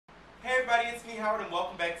everybody, it's me, Howard, and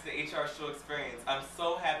welcome back to the HR Show Experience. I'm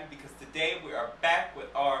so happy because today we are back with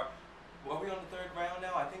our, are we on the third round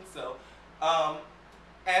now? I think so.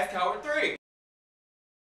 Ask Howard 3.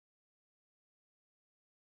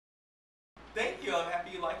 Thank you, I'm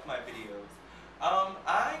happy you liked my videos.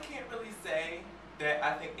 I can't really say that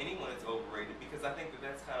I think anyone is overrated because I think that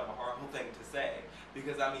that's kind of a horrible thing to say.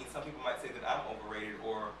 Because I mean, some people might say that I'm overrated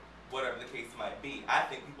or whatever the case might be. I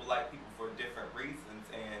think people like people for different reasons,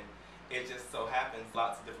 and it just so happens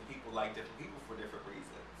lots of different people like different people for different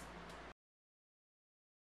reasons.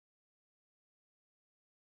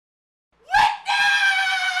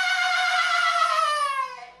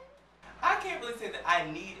 I can't really say that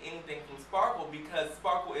I need anything from Sparkle because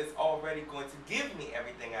Sparkle is already going to give me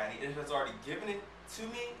everything I need. It has already given it to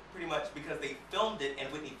me pretty much because they filmed it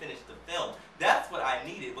and Whitney finished the film. That's what I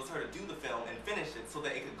needed, was her to do the film and finish it so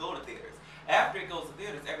that it could go to theaters. After it goes to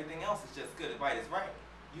theaters, everything else is just good. Right is right.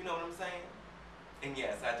 You know what I'm saying? And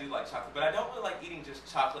yes, I do like chocolate, but I don't really like eating just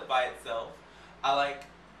chocolate by itself. I like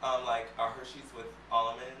Hershey's with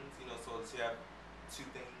almonds, you know, so that you have two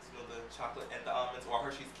things, you know, the chocolate and the almonds, or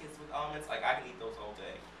Hershey's Kiss with almonds. Like, I can eat those all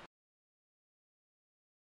day.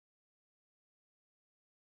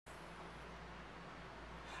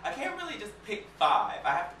 I can't really just pick 5. I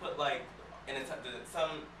have to put like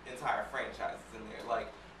some entire franchises in there. Like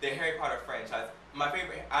the Harry Potter franchise. My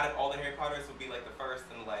favorite out of all the Harry Potters would be like the first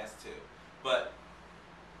and the last 2. But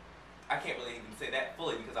I can't really even say that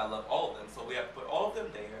fully because I love all of them. So we have to put all of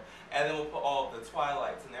them there, and then we'll put all of the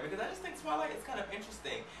Twilights in there because I just think Twilight is kind of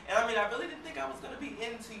interesting. And I mean, I really didn't think I was going to be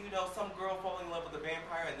into, you know, some girl falling in love with a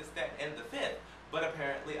vampire and this, that, and the 5th. But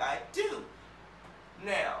apparently I do.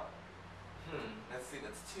 Now, let's see,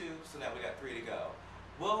 that's 2, so now we got 3 to go.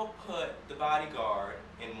 We'll put The Bodyguard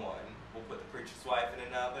in one, we'll put The Preacher's Wife in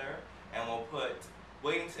another, and we'll put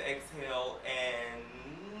Waiting to Exhale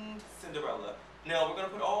and Cinderella. Now, we're going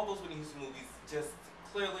to put all those Whitney Houston movies just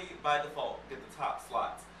clearly by default, get the top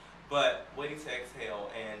slots. But Waiting to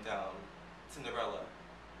Exhale and Cinderella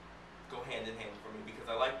go hand in hand for me because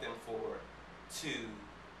I like them for 2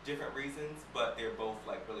 different reasons, but they're both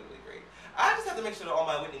like really, really great. I just have to make sure that all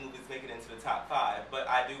my Whitney movies make it into the top 5, but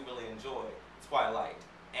I do really enjoy Twilight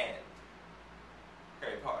and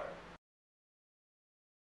Harry Potter.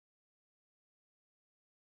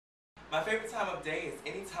 My favorite time of day is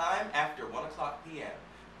any time after 1 o'clock p.m.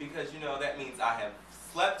 because, you know, that means I have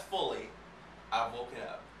slept fully, I've woken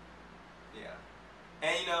up. Yeah.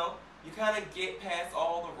 And, you know, you kind of get past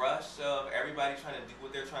all the rush of everybody trying to do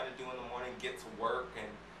what they're trying to do in the morning, get to work and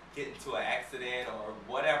get into an accident or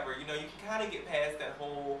whatever. You know, you can kind of get past that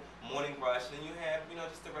whole morning rush, and then you have, you know,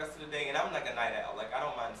 just the rest of the day. And I'm like a night owl. Like, I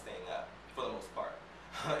don't mind staying up for the most part.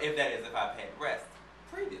 If that is, if I've had rest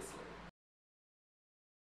previously.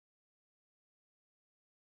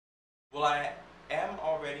 Well, I am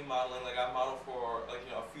already modeling. Like, I model for, like,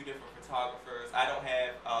 you know, a few different photographers. I don't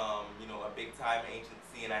have, you know, a big time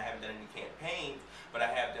agency, and I haven't done any campaigns, but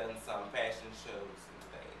I have done some fashion shows and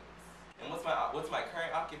things. And what's my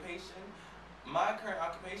current occupation? My current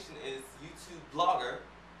occupation is YouTube blogger,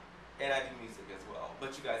 and I do music as well.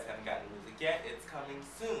 But you guys haven't gotten music yet. It's coming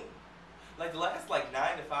soon. Like, the last, like,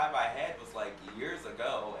 9 to 5 I had was, like, years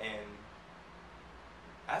ago, and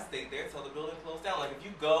I stayed there till the building closed down. Like, if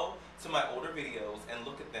you go to my older videos and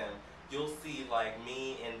look at them, you'll see like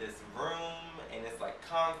me in this room, and it's like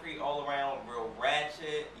concrete all around, real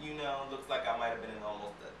ratchet, you know, looks like I might have been in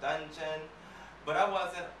almost a dungeon. But I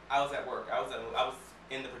wasn't. I was at work. I was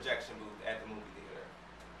in the projection booth at the movie theater.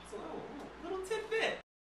 It's a little tidbit.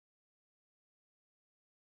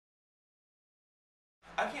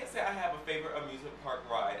 I can't say I have a favorite amusement park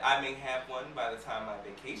ride. I may have one by the time my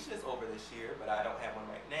vacation is over this year, but I don't have one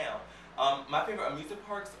right now. My favorite amusement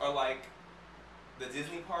parks are like the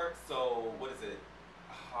Disney parks. So what is it?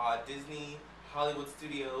 Disney, Hollywood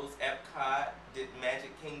Studios, Epcot,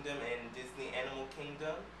 Magic Kingdom, and Disney Animal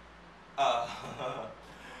Kingdom.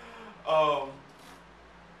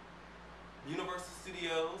 Universal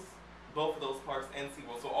Studios, both of those parks, and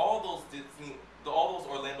SeaWorld. So all those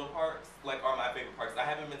Orlando parks, like, are my favorite parks. I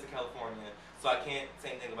haven't been to California, so I can't say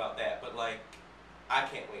anything about that, but, like, I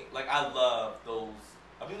can't wait. Like, I love those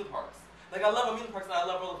amusement parks. Like, I love amusement parks and I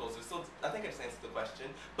love roller coasters, so I think I just answered the question.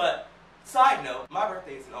 But, side note, my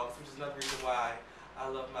birthday is in August, which is another reason why I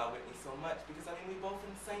love my Whitney so much, because, I mean, we both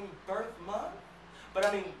in the same birth month. But,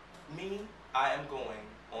 I mean, I am going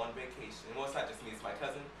on vacation. Well, it's not just me, it's my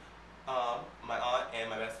cousin, my aunt, and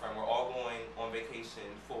my best friend. We're all going on vacation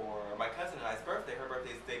for my cousin and I's birthday. Her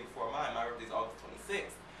birthday is the day before mine. My birthday is August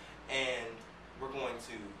 26th. And we're going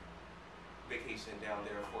to vacation down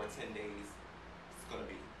there for 10 days. It's going to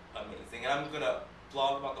be amazing. And I'm going to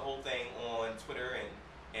blog about the whole thing on Twitter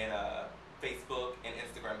and Facebook and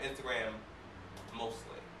Instagram. Instagram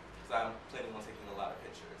mostly, because I'm planning on taking a lot of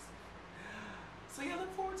pictures. So yeah,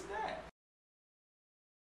 look forward to that.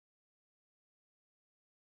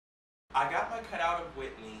 I got my cut out of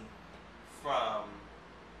Whitney from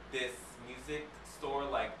this music store.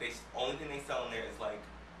 Like, only thing they sell in there is like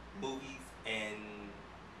movies and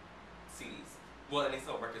CDs. Well, and they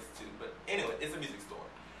sell records too. But anyway, it's a music store.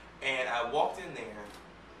 And I walked in there,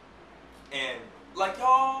 and like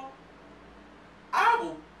y'all, I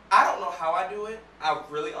don't know how I do it. I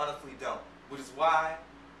really honestly don't, which is why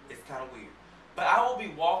it's kind of weird. But I will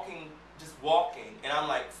be just walking, and I'm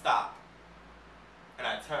like, stop. And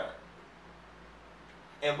I turn.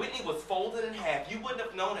 And Whitney was folded in half. You wouldn't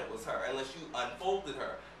have known it was her unless you unfolded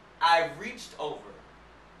her. I reached over,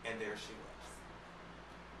 and there she was.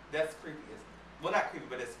 That's creepy, isn't it? Well, not creepy,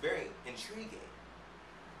 but it's very intriguing.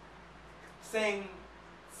 Same,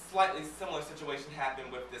 slightly similar situation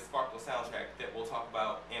happened with this Sparkle soundtrack that we'll talk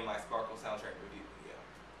about in my Sparkle soundtrack review video.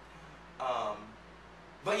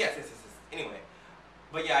 But yes. Anyway,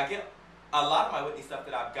 but yeah, I get a lot of my Whitney stuff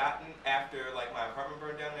that I've gotten after like my apartment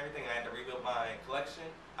burned down and everything, and I had to rebuild my collection.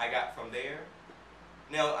 I got from there.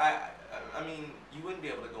 Now, I mean, you wouldn't be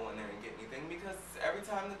able to go in there and get anything because every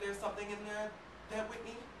time that there's something in there that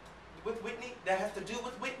Whitney that has to do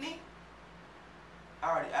with Whitney,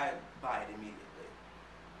 I buy it immediately.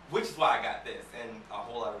 Which is why I got this and a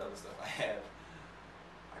whole lot of other stuff I have.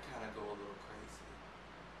 I kind of go a little crazy.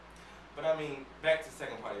 But I mean, back to the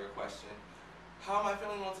second part of your question. How am I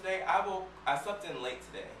feeling on today? I slept in late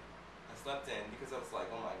today. I slept in because I was like,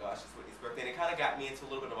 oh my gosh, it's Whitney's birthday. And it kind of got me into a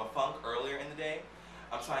little bit of a funk earlier in the day.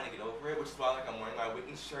 I'm trying to get over it, which is why like I'm wearing my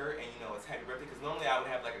Whitney shirt and you know it's happy birthday, because normally I would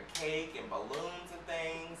have like a cake and balloons and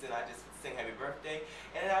things and I just would sing happy birthday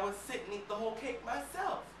and then I would sit and eat the whole cake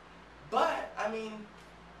myself. But I mean,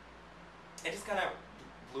 it just kind of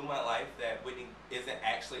blew my life that Whitney isn't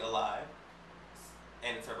actually alive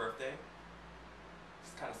and it's her birthday. It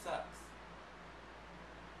just kind of sucks.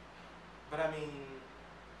 But I mean,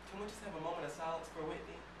 can we just have a moment of silence for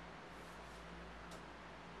Whitney?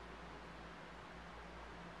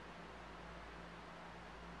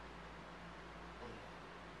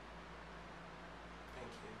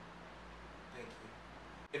 Thank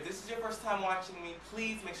you. If this is your first time watching me,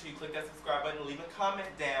 please make sure you click that subscribe button, leave a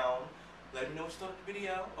comment down, let me know what you thought of the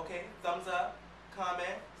video, okay? Thumbs up,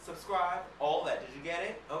 comment, subscribe, all that. Did you get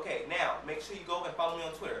it? Okay, now, make sure you go and follow me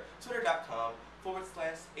on Twitter,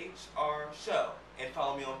 twitter.com/HR show. And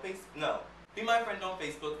follow me on Facebook, be my friend on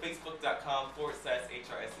Facebook, facebook.com/HRS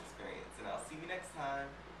experience. And I'll see you next time.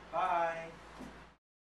 Bye.